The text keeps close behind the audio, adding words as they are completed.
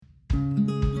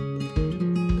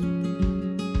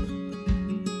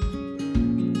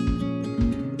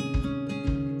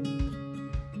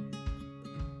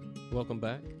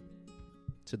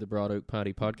to the Broad Oak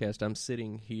Potty podcast. I'm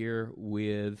sitting here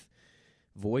with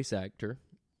voice actor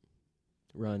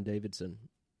Ron Davidson.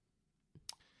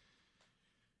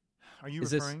 Are you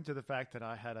referring to the fact that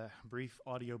I had a brief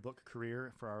audiobook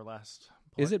career for our last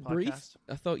Is it podcast? brief?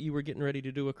 I thought you were getting ready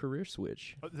to do a career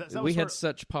switch. We had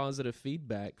such positive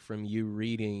feedback from you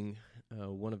reading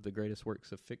one of the greatest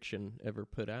works of fiction ever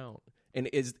put out.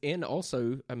 And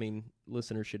also, I mean,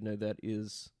 listeners should know that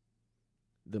is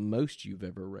the most you've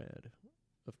ever read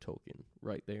of Tolkien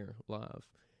right there live.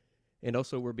 And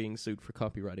also we're being sued for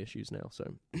copyright issues now,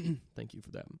 so thank you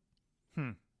for that.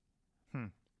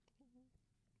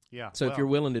 Yeah. So if you're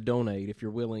willing to donate, if you're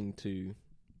willing to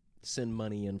send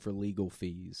money in for legal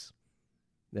fees,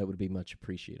 that would be much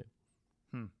appreciated.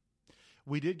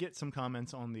 We did get some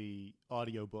comments on the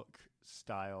audiobook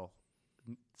style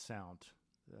sound.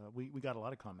 We got a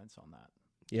lot of comments on that.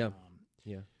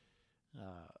 Yeah.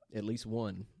 At least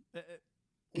one.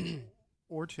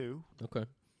 Or two. Okay.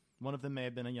 One of them may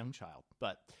have been a young child.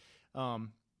 But,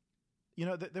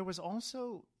 there was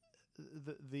also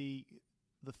the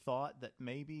thought that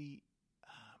maybe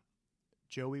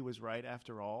Joey was right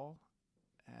after all.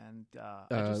 And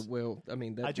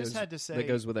that had to say, that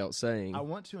goes without saying. I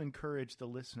want to encourage the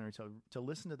listener to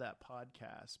listen to that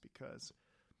podcast because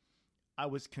I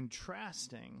was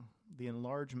contrasting the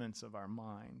enlargements of our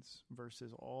minds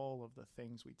versus all of the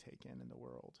things we take in the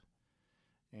world.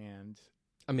 And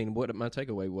I mean, what my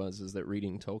takeaway was is that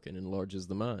reading Tolkien enlarges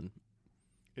the mind.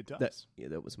 It does.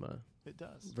 That was my. It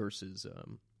does. Versus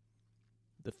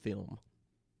the film.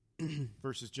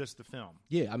 Versus just the film.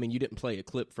 Yeah, I mean, you didn't play a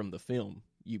clip from the film.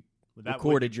 You That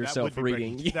recorded yourself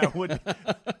reading.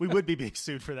 We would be being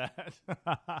sued for that.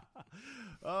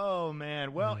 Oh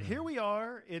man! Well, here we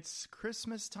are. It's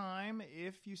Christmas time.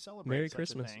 If you celebrate Merry such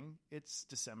Christmas. a thing, it's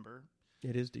December.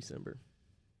 It is December.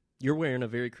 You're wearing a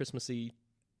very Christmassy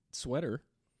sweater.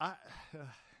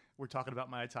 We're talking about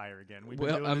my attire again.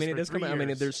 It is coming. I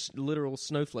mean, there's literal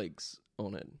snowflakes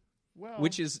on it. Well,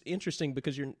 which is interesting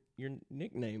because your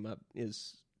nickname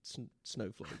is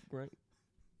Snowflake, right?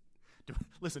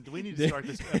 Listen, do we need to start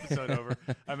this episode over?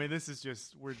 I mean, this is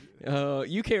just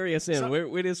you carry us in.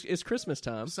 It's Christmas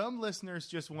time. Some listeners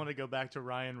just want to go back to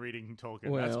Ryan reading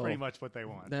Tolkien. That's pretty much what they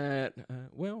want.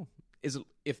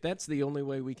 If that's the only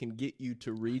way we can get you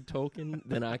to read Tolkien,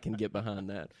 then I can get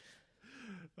behind that.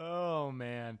 Oh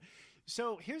man!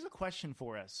 So here's a question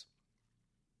for us.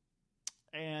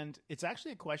 And it's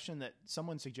actually a question that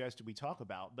someone suggested we talk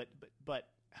about, but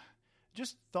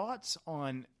just thoughts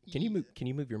on. Can you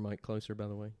move your mic closer? By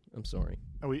the way, I'm sorry.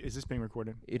 Is this being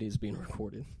recorded? It is being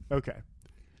recorded. Okay.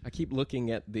 I keep looking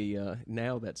at the.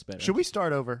 Now that's better. Should we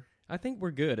start over? I think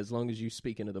we're good as long as you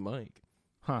speak into the mic.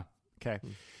 Huh. Okay.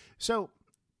 So,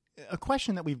 a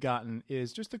question that we've gotten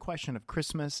is just the question of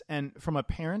Christmas, and from a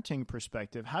parenting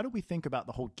perspective, how do we think about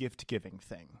the whole gift giving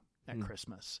thing at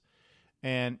Christmas?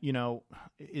 And,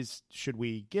 should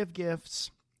we give gifts?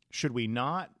 Should we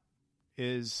not?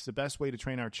 Is the best way to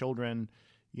train our children,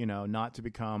 not to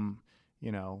become,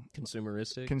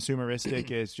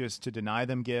 consumeristic is just to deny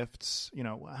them gifts.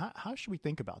 How should we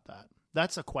think about that?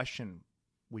 That's a question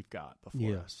we've got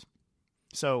before us.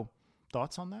 So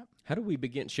thoughts on that? How do we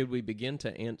begin? Should we begin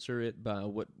to answer it by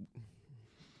what?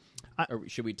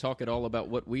 Should we talk at all about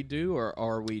what we do, or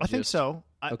are we? I think so.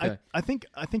 Okay. I think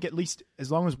at least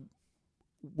as long as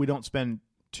we don't spend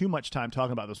too much time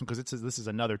talking about this one, because this is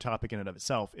another topic in and of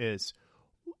itself, is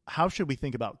how should we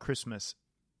think about Christmas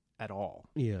at all?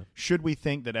 Yeah. Should we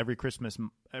think that every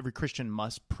Christian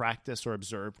must practice or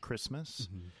observe Christmas?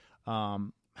 Mm-hmm.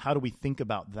 How do we think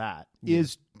about that? Yeah.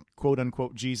 Is quote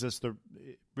unquote Jesus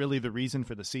really the reason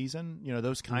for the season?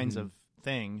 Those kinds of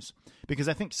things. Because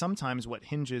I think sometimes what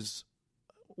hinges,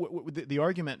 the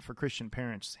argument for Christian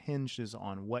parents hinges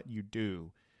on what you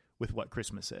do with what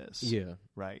Christmas is. Yeah.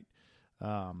 Right.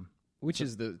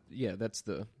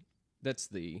 That's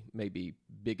the maybe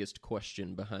biggest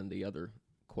question behind the other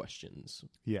questions.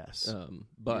 Yes.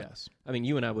 Yes. I mean,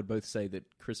 you and I would both say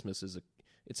that Christmas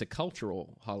it's a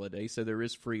cultural holiday, so there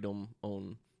is freedom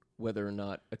on whether or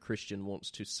not a Christian wants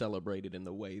to celebrate it in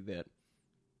the way that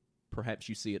perhaps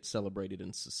you see it celebrated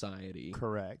in society.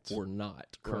 Correct. Or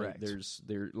not. Correct.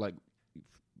 Right?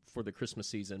 For the Christmas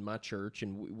season, my church,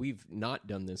 and we've not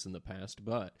done this in the past,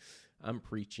 but I'm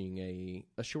preaching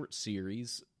a short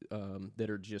series that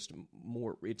are just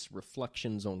more, it's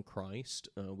reflections on Christ.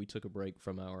 We took a break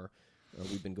from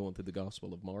we've been going through the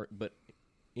Gospel of Mark,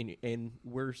 and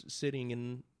we're sitting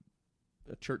in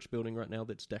a church building right now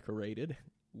that's decorated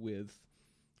with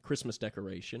Christmas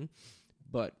decoration,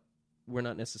 but we're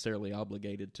not necessarily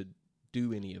obligated to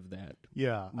do any of that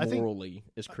I think, morally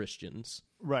as Christians.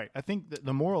 right. I think that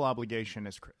the moral obligation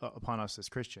upon us as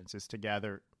Christians is to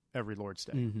gather every Lord's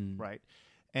Day, right?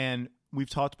 And we've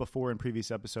talked before in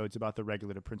previous episodes about the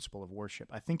regulative principle of worship.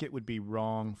 I think it would be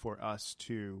wrong for us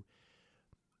to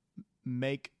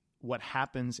make what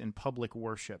happens in public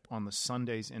worship on the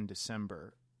Sundays in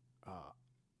December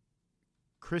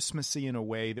Christmassy in a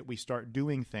way that we start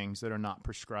doing things that are not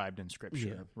prescribed in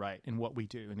Scripture, right, in what we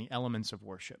do, in the elements of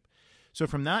worship. So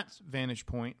from that vantage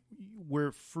point,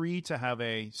 we're free to have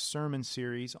a sermon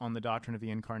series on the doctrine of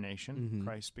the incarnation,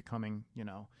 Christ becoming,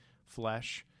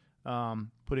 flesh,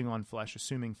 putting on flesh,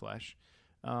 assuming flesh.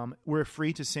 We're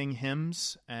free to sing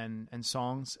hymns and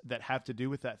songs that have to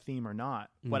do with that theme or not.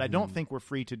 What I don't think we're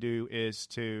free to do is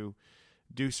to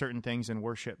do certain things in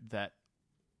worship that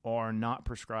are not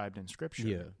prescribed in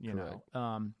Scripture.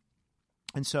 And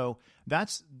so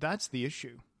that's the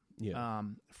issue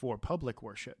for public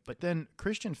worship. But then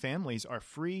Christian families are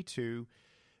free to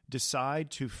decide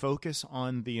to focus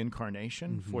on the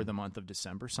incarnation for the month of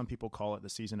December. Some people call it the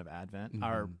season of Advent.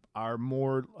 Our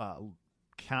more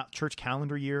church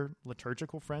calendar year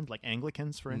liturgical friends, like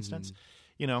Anglicans, for instance,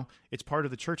 it's part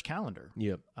of the church calendar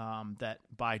that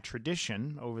by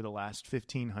tradition over the last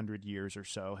 1,500 years or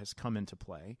so has come into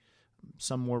play.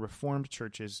 Some more Reformed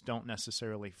churches don't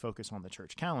necessarily focus on the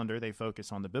church calendar. They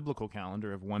focus on the biblical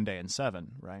calendar of 1 day in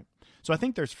 7, right? So I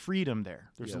think there's freedom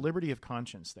there. There's liberty of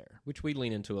conscience there. Which we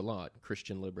lean into a lot,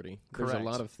 Christian liberty. Correct. There's a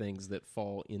lot of things that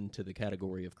fall into the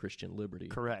category of Christian liberty.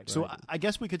 Correct. Right? So I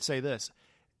guess we could say this.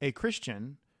 A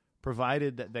Christian,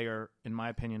 provided that they are, in my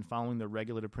opinion, following the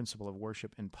regulative principle of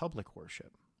worship in public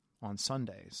worship on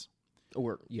Sundays.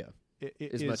 Or,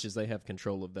 as much as they have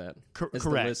control of that as correct.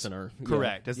 the listener.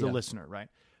 Correct, as the listener, right?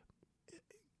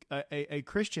 A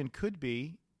Christian could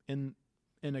be in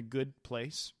a good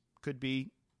place, could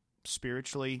be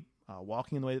spiritually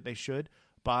walking in the way that they should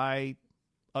by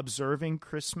observing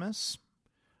Christmas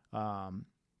on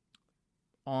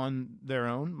their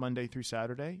own, Monday through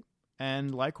Saturday.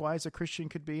 And likewise, a Christian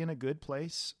could be in a good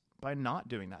place by not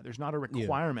doing that. There's not a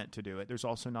requirement to do it. There's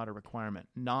also not a requirement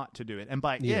not to do it. And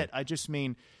by it, I just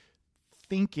mean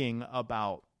thinking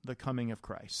about the coming of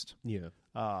Christ.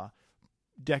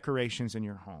 Decorations in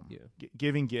your home.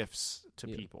 Giving gifts to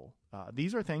people.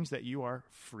 These are things that you are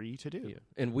free to do.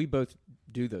 And we both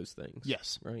do those things.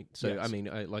 Yes. Right? So, I mean,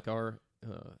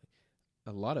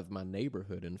 a lot of my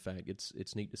neighborhood, in fact,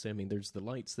 it's neat to say. I mean, there's the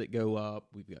lights that go up.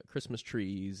 We've got Christmas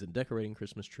trees and decorating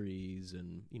Christmas trees,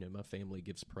 and my family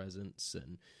gives presents.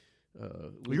 And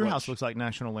your house looks like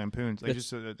National Lampoon's. They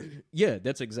just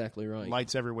that's exactly right.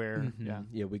 Lights everywhere.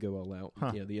 We go all out.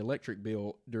 The electric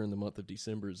bill during the month of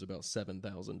December is about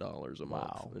 $7,000 a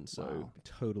month, and so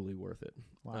totally worth it.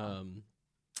 Wow.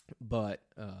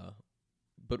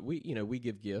 But we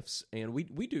give gifts, and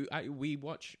we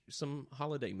watch some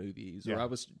holiday movies. Or I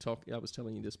was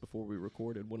telling you this before we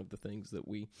recorded. One of the things that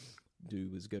we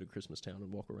do is go to Christmastown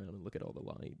and walk around and look at all the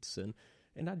lights,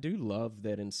 and I do love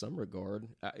that in some regard.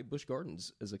 Busch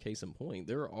Gardens is a case in point.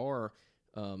 There are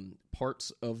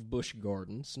parts of Busch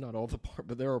Gardens, not all the part,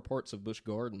 but there are parts of Busch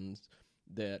Gardens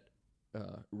that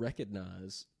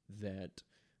recognize that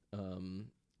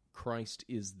Christ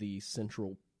is the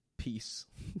central piece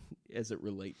as it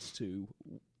relates to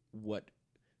what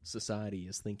society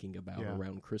is thinking about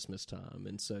around Christmas time.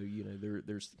 And so,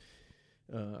 there's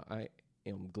I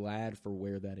am glad for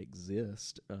where that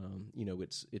exists.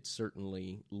 It's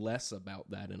certainly less about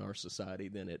that in our society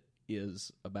than it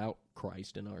is about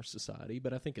Christ in our society.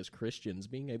 But I think as Christians,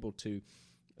 being able to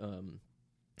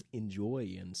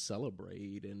enjoy and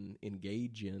celebrate and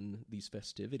engage in these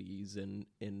festivities and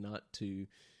not to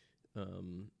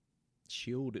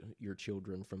shield your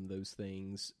children from those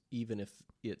things, even if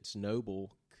it's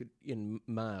noble, could, in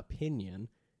my opinion,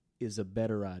 is a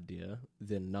better idea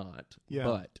than not.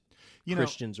 But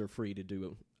Christians are free to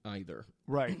do either.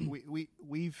 Right.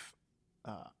 We've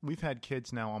had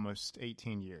kids now almost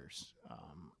 18 years,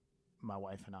 my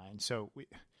wife and I, and so we,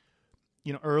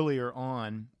 earlier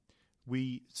on,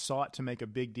 we sought to make a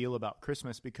big deal about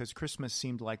Christmas because Christmas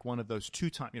seemed like one of those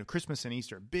two times, Christmas and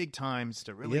Easter, big times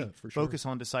to really focus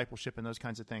on discipleship and those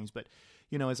kinds of things. But,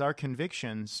 as our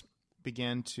convictions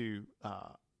began to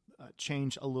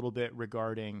change a little bit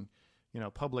regarding,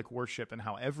 public worship and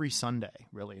how every Sunday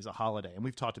really is a holiday, and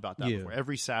we've talked about that before,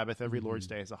 every Sabbath, every Lord's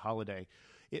Day is a holiday,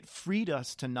 it freed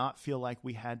us to not feel like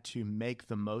we had to make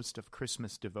the most of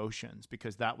Christmas devotions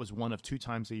because that was one of 2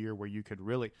 times a year where you could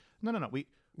really,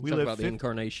 we talk about the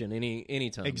incarnation any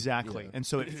time. Exactly. And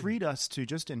so it freed us to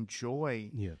just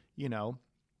enjoy,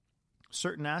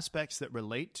 certain aspects that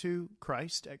relate to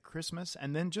Christ at Christmas,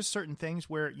 and then just certain things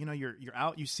where, you're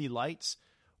out, you see lights.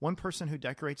 One person who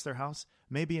decorates their house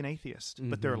may be an atheist,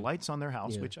 but there are lights on their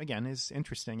house, which again is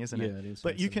interesting, isn't it? It is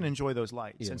but you can enjoy those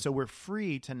lights. Yeah. And so we're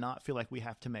free to not feel like we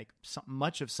have to make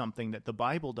much of something that the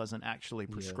Bible doesn't actually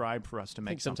prescribe for us to I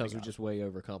make think sometimes something we of. just way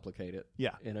overcomplicate it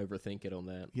and overthink it on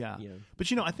that. Yeah.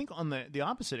 But, I think on the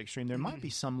opposite extreme, there might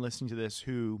be some listening to this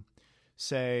who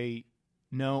say,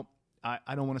 no,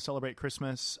 I don't want to celebrate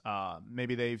Christmas.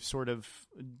 Maybe they've sort of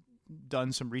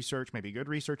done some research, maybe good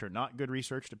research or not good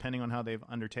research, depending on how they've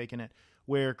undertaken it,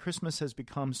 where Christmas has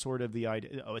become sort of the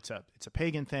idea, it's a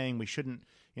pagan thing. We shouldn't,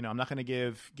 I'm not going to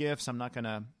give gifts. I'm not going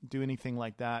to do anything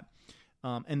like that.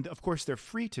 And of course, they're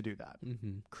free to do that.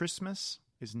 Christmas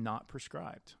is not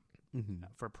prescribed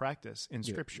for practice in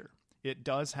Scripture. It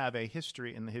does have a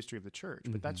history in the history of the church,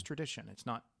 but that's tradition. It's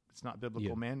not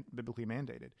biblically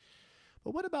mandated.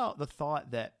 But what about the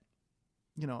thought that,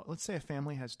 let's say a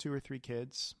family has 2 or 3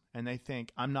 kids and they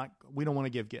think, we don't want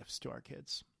to give gifts to our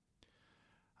kids.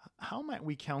 How might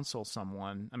we counsel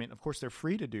someone? I mean, of course, they're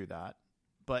free to do that.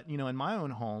 But, in my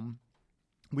own home,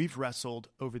 we've wrestled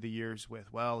over the years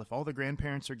with, well, if all the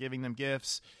grandparents are giving them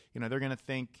gifts, they're going to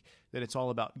think that it's all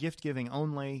about gift giving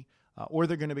only, or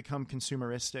they're going to become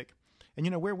consumeristic.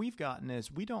 And, where we've gotten is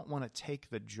we don't want to take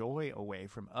the joy away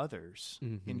from others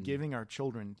in giving our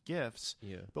children gifts.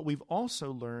 But we've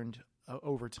also learned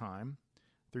over time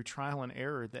through trial and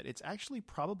error that it's actually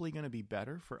probably going to be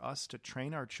better for us to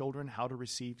train our children how to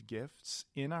receive gifts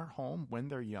in our home when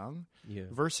they're young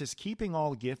versus keeping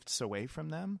all gifts away from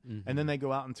them. And then they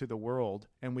go out into the world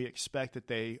and we expect that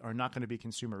they are not going to be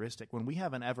consumeristic when we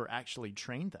haven't ever actually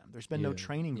trained them. There's been no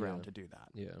training ground to do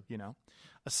that.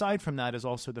 Aside from that is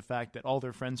also the fact that all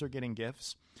their friends are getting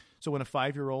gifts. So when a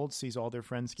 5-year-old sees all their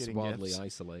friends getting it's wildly gifts,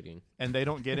 isolating, and they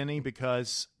don't get any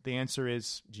because the answer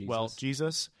is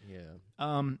Jesus.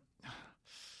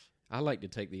 I like to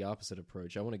take the opposite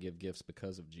approach. I want to give gifts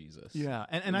because of Jesus.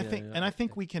 And I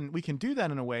think we can do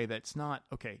that in a way that's not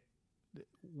okay.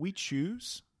 We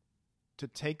choose to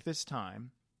take this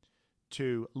time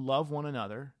to love one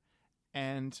another,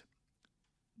 and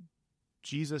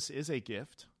Jesus is a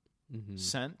gift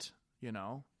sent,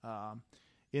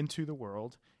 into the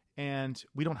world. And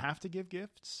we don't have to give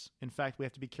gifts. In fact, we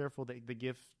have to be careful that the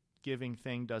gift-giving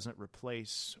thing doesn't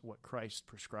replace what Christ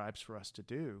prescribes for us to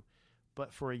do.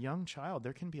 But for a young child,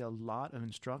 there can be a lot of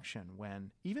instruction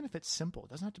when, even if it's simple, it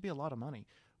doesn't have to be a lot of money,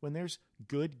 when there's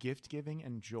good gift-giving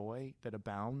and joy that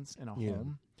abounds in a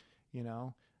home,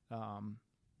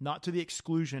 not to the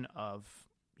exclusion of,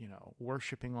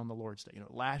 worshiping on the Lord's Day.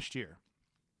 Last year,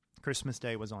 Christmas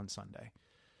Day was on Sunday.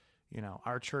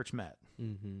 Our church met.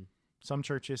 Some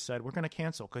churches said, we're going to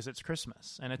cancel because it's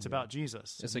Christmas and it's about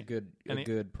Jesus. It's a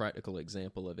good practical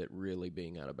example of it really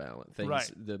being out of balance.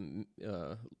 Things,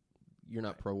 you're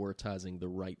not prioritizing the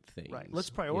right things. Right. Let's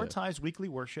prioritize weekly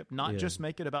worship, not just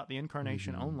make it about the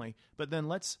incarnation only, but then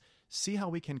let's see how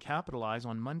we can capitalize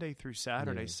on Monday through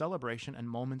Saturday celebration and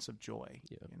moments of joy.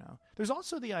 There's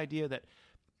also the idea that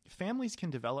families can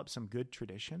develop some good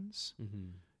traditions.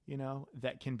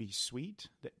 That can be sweet,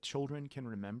 that children can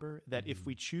remember, that if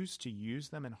we choose to use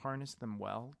them and harness them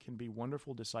well, can be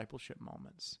wonderful discipleship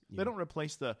moments. They don't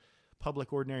replace the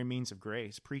public ordinary means of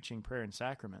grace, preaching, prayer, and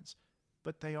sacraments,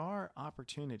 but they are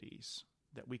opportunities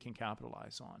that we can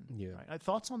capitalize on. Right?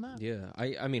 Thoughts on that?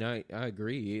 I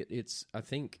agree. I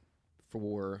think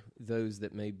for those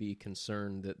that may be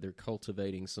concerned that they're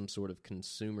cultivating some sort of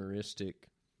consumeristic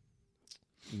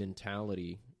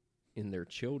mentality in their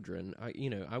children,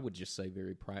 I would just say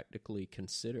very practically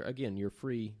consider, again, you're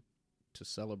free to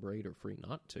celebrate or free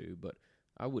not to, but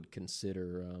I would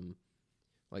consider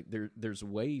there's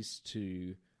ways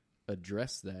to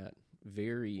address that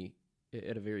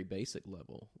at a very basic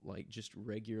level, like just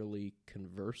regularly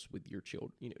converse with your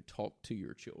children, talk to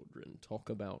your children, talk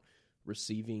about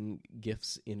receiving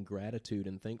gifts in gratitude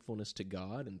and thankfulness to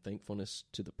God and thankfulness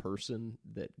to the person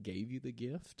that gave you the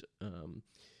gift.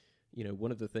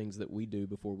 One of the things that we do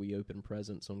before we open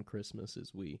presents on Christmas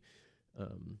is we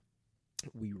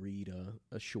read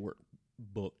a short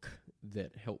book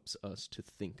that helps us to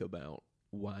think about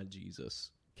why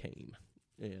Jesus came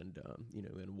and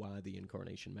why the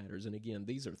incarnation matters. And again,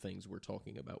 these are things we're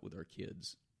talking about with our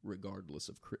kids regardless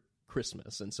of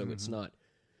Christmas. And so it's not,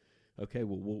 okay,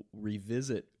 well, we'll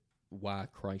revisit why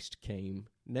Christ came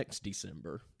next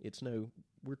December.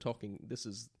 We're talking, this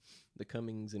is the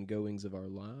comings and goings of our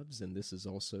lives, and this is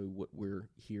also what we're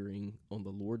hearing on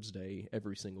the Lord's Day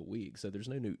every single week. So there's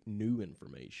no new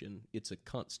information. It's a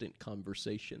constant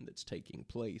conversation that's taking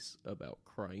place about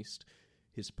Christ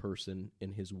his person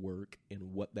and his work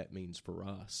and what that means for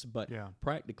us. But Yeah.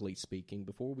 practically speaking,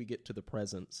 before we get to the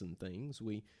presents and things,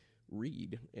 we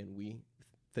read and we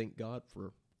thank God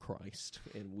for Christ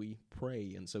and we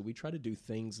pray. And so we try to do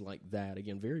things like that,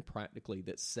 again, very practically,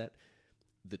 that set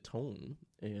the tone.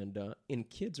 And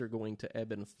kids are going to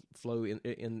ebb and flow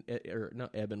or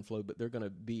not ebb and flow, but they're going to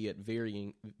be at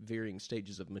varying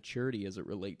stages of maturity as it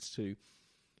relates to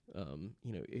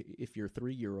if your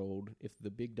 3-year-old, if the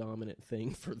big dominant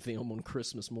thing for them on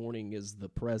Christmas morning is the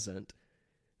present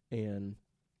and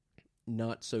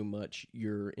not so much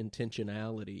your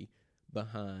intentionality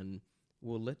behind,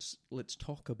 well, let's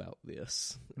talk about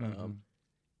this.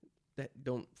 That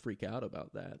don't freak out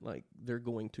about that. Like, they're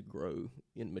going to grow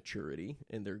in maturity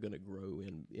and they're going to grow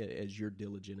as you're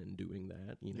diligent in doing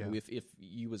that. If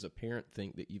you as a parent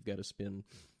think that you've got to spend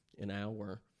an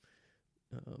hour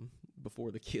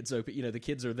before the kids open, the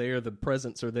kids are there, the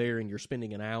presents are there, and you're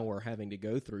spending an hour having to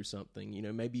go through something,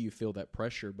 maybe you feel that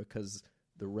pressure because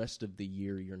the rest of the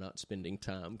year you're not spending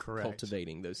time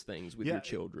cultivating those things with your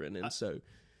children.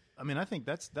 And I think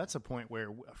that's a point where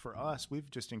for us, we've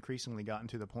just increasingly gotten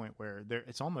to the point where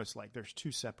it's almost like there's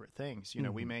two separate things.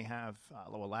 We may have,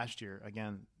 last year,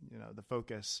 again, the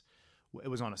focus, it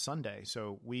was on a Sunday.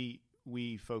 So we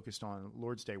focused on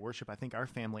Lord's Day worship. I think our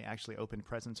family actually opened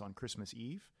presents on Christmas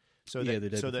Eve. So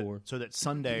that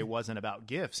Sunday wasn't about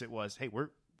gifts. It was, hey, we're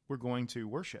going to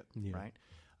worship, right?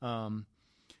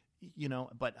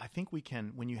 But I think we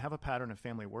can, when you have a pattern of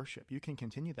family worship, you can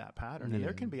continue that pattern. And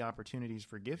there can be opportunities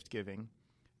for gift giving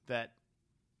that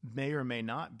may or may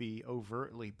not be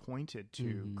overtly pointed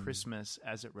to Christmas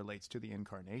as it relates to the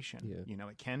incarnation. Yeah.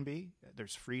 It can be.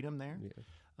 There's freedom there. Yeah.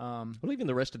 Well, even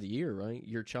the rest of the year, right?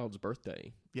 Your child's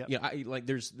birthday. Yep. Yeah.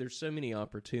 There's so many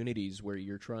opportunities where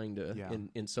you're trying to,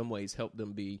 in some ways, help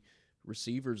them be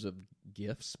receivers of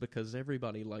gifts, because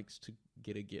everybody likes to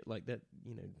get a gift like that.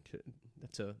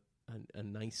 That's a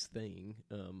nice thing.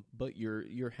 But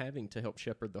you're having to help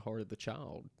shepherd the heart of the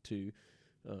child to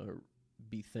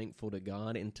be thankful to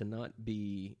God and to not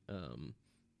be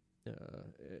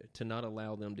to not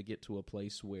allow them to get to a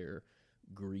place where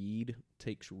greed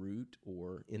takes root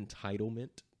or entitlement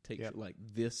takes like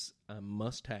this. I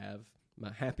must have,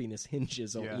 my happiness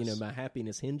hinges on my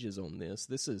happiness hinges on this.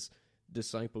 This is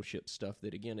discipleship stuff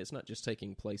that, again, it's not just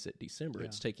taking place at December.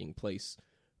 It's taking place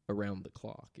around the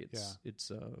clock.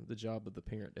 It's the job of the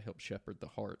parent to help shepherd the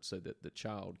heart so that the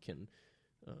child can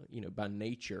by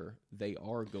nature, they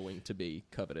are going to be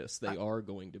covetous. They are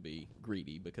going to be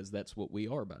greedy, because that's what we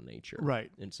are by nature. Right.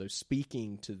 And so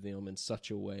speaking to them in such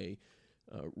a way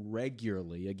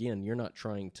regularly, again, you're not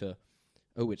trying to,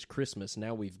 it's Christmas,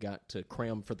 now we've got to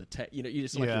cram for the test.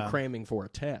 It's like you're cramming for a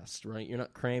test, right? You're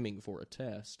not cramming for a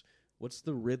test. What's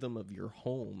the rhythm of your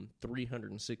home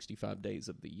 365 days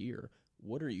of the year?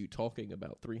 What are you talking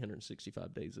about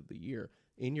 365 days of the year?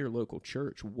 In your local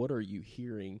church, what are you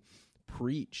hearing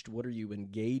preached? What are you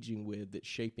engaging with that's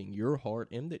shaping your heart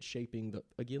and that's shaping,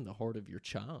 the heart of your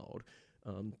child?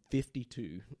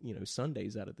 52,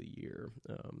 Sundays out of the year.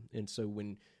 And so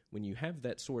when you have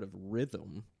that sort of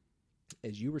rhythm,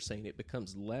 as you were saying, it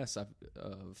becomes less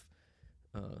of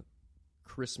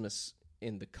Christmas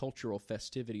and the cultural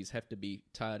festivities have to be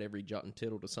tied every jot and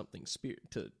tittle to something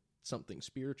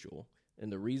spiritual.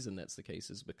 And the reason that's the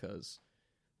case is because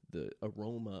the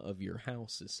aroma of your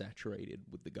house is saturated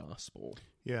with the gospel.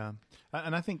 Yeah.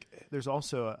 And I think there's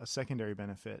also a secondary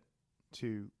benefit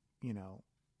to,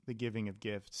 the giving of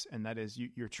gifts, and that is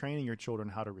you're training your children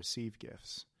how to receive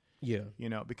gifts. Yeah.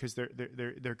 Because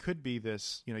there could be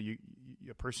this,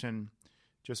 a person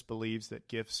just believes that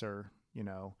gifts are,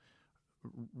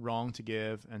 wrong to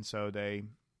give, and so they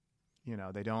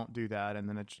don't do that, and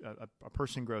then a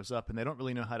person grows up and they don't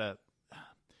really know how to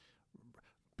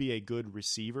be a good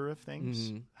receiver of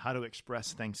things, how to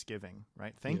express thanksgiving,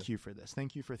 right? Thank you for this.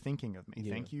 Thank you for thinking of me.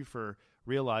 Thank you for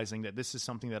realizing that this is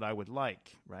something that I would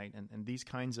like, right? And these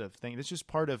kinds of things. It's just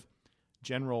part of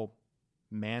general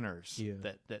manners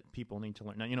that people need to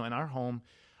learn. Now, in our home,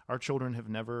 our children have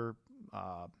never,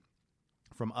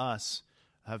 from us,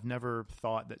 have never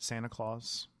thought that Santa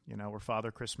Claus, or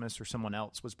Father Christmas or someone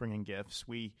else was bringing gifts.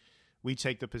 We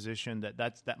take the position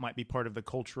that might be part of the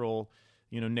cultural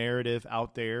narrative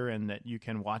out there, and that you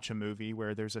can watch a movie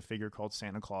where there's a figure called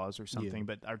Santa Claus or something.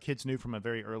 Yeah. But our kids knew from a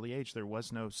very early age there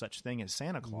was no such thing as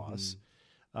Santa Claus,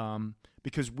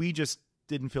 because we just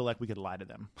didn't feel like we could lie to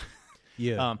them.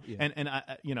 And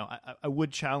I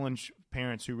would challenge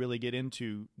parents who really get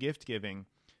into gift giving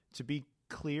to be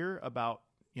clear about,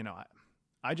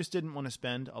 I just didn't want to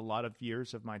spend a lot of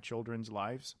years of my children's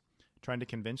lives trying to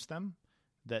convince them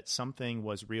that something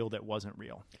was real that wasn't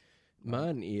real.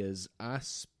 Mine is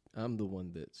I'm the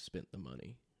one that spent the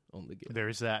money on the gift.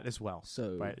 There's that as well.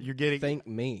 So right, you're getting thank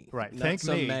me. right. Not Thank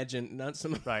some me. Not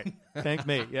some. Right. Thank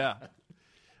me. Yeah.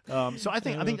 So I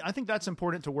think that's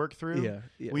important to work through.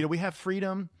 Yeah. We have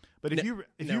freedom, but if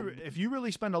No, you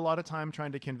really spend a lot of time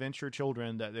trying to convince your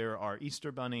children that there are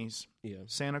Easter bunnies,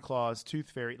 Santa Claus, Tooth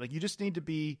Fairy, like you just need to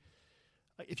be.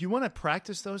 If you want to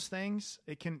practice those things,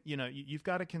 it can you've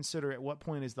got to consider at what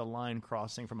point is the line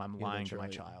crossing from I'm lying to my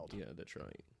child. Yeah, that's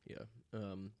right. Yeah.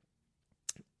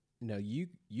 Now you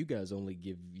guys only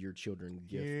give your children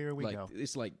gifts. Here we like, go.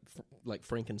 It's like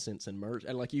frankincense and myrrh,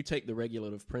 and like you take the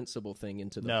regulative principle thing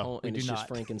into the No, home, we and do it's just not.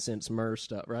 frankincense myrrh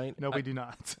stuff, right? No, we do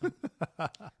not.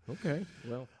 Okay,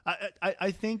 well,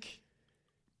 I think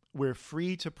we're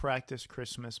free to practice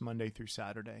Christmas Monday through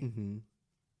Saturday. mm-hmm.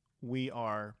 We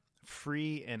are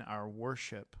free in our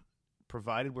worship,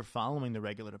 provided we're following the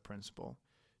regulative principle,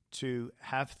 to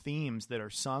have themes that are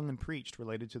sung and preached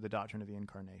related to the doctrine of the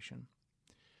incarnation.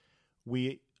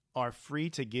 We are free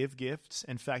to give gifts.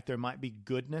 In fact, there might be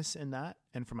goodness in that.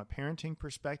 And from a parenting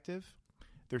perspective,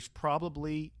 there's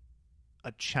probably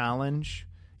a challenge.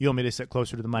 You want me to sit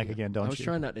closer to the mic again, don't you? I was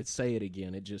trying not to say it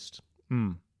again. It just...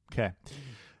 Okay.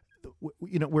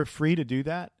 We're free to do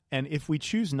that. And if we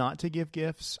choose not to give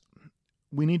gifts,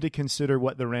 we need to consider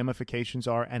what the ramifications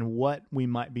are and what we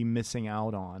might be missing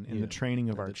out on in the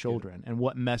training of our children and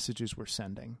what messages we're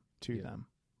sending to them,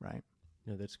 right?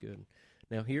 No, that's good.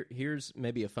 Now, here's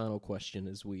maybe a final question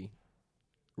as we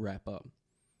wrap up.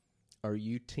 Are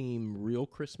you team real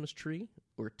Christmas tree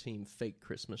or team fake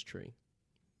Christmas tree?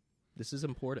 This is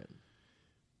important.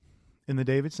 In the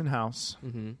Davidson house,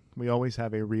 we always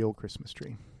have a real Christmas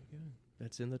tree.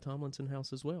 That's in the Tomlinson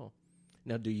house as well.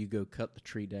 Now, do you go cut the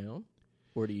tree down,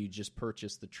 or do you just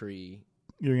purchase the tree?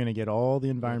 You're going to get all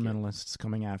the environmentalists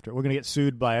coming after it. We're going to get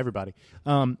sued by everybody.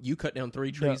 You cut down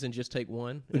 3 trees and just take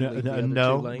one? And leave the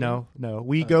other No.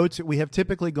 We have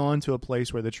typically gone to a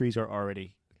place where the trees are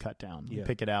already cut down. Yeah.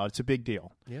 Pick it out. It's a big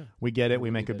deal. Yeah. We get it. We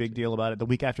do make a that big too. deal about it. The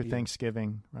week after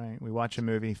Thanksgiving, right? We watch a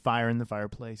movie, fire in the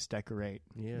fireplace, decorate.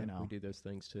 Yeah, we do those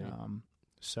things too.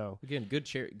 So again, good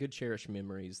cherished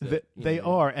memories. They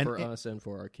are, and for us and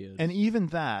for our kids. And even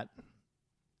that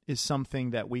is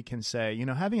something that we can say.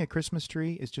 Having a Christmas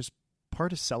tree is just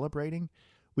part of celebrating.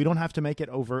 We don't have to make it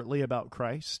overtly about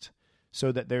Christ,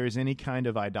 so that there is any kind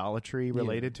of idolatry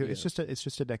related to it. It's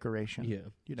just a decoration.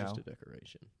 Yeah, just a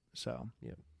decoration. So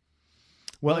yeah.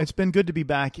 Well, it's been good to be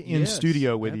back in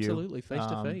studio with you. Absolutely, face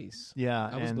to face. Yeah,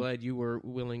 I was glad you were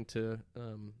willing to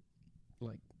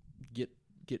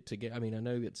get together. I mean, I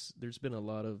know there's been a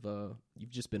lot of you've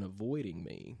just been avoiding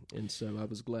me, and so I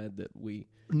was glad that we.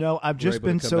 No, I've just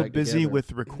been so busy together.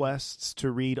 with requests to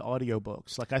read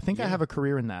audiobooks. Like I think I have a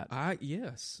career in that.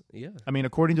 Yes, yeah. I mean,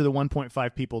 according to the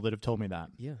 1.5 people that have told me that.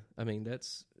 Yeah, I mean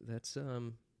that's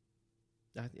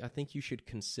I think you should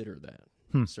consider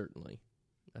that. Certainly,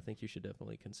 I think you should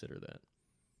definitely consider that.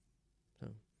 So,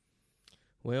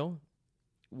 well,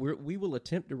 we will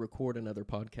attempt to record another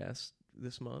podcast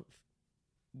this month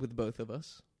with both of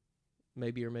us,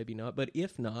 maybe or maybe not. But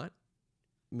if not,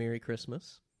 Merry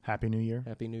Christmas, Happy New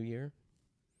Year,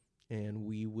 and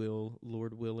we will,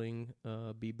 Lord willing,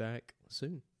 be back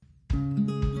soon.